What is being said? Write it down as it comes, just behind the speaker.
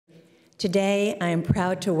Today, I am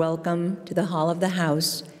proud to welcome to the Hall of the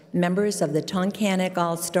House members of the Tunkhannock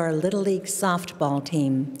All-Star Little League softball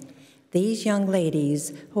team. These young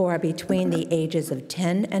ladies, who are between the ages of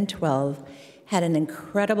 10 and 12, had an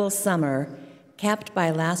incredible summer, capped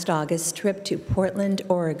by last August's trip to Portland,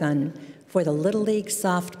 Oregon, for the Little League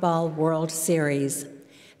Softball World Series.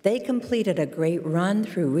 They completed a great run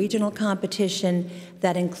through regional competition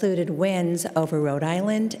that included wins over Rhode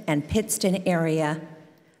Island and Pittston area.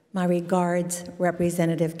 My regards,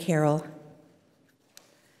 Representative Carroll.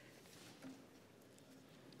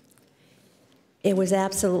 It was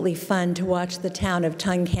absolutely fun to watch the town of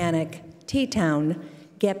Tunkhannock, T-Town,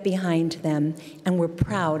 get behind them, and we're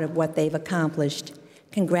proud of what they've accomplished.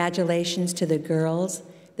 Congratulations to the girls,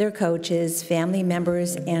 their coaches, family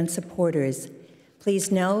members, and supporters.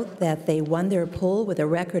 Please note that they won their pool with a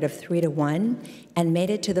record of 3-1 and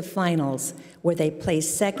made it to the finals, where they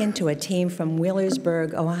placed second to a team from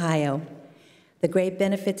Wheelersburg, Ohio. The great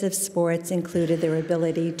benefits of sports included their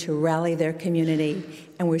ability to rally their community,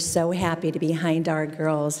 and we're so happy to be behind our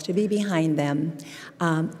girls, to be behind them.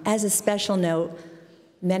 As a special note,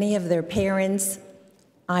 many of their parents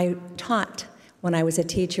I taught when I was a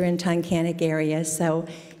teacher in Tunkhannock area, so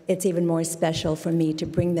it's even more special for me to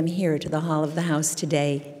bring them here to the Hall of the House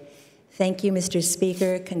today. Thank you, Mr.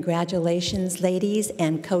 Speaker. Congratulations, ladies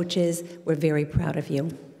and coaches. We're very proud of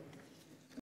you.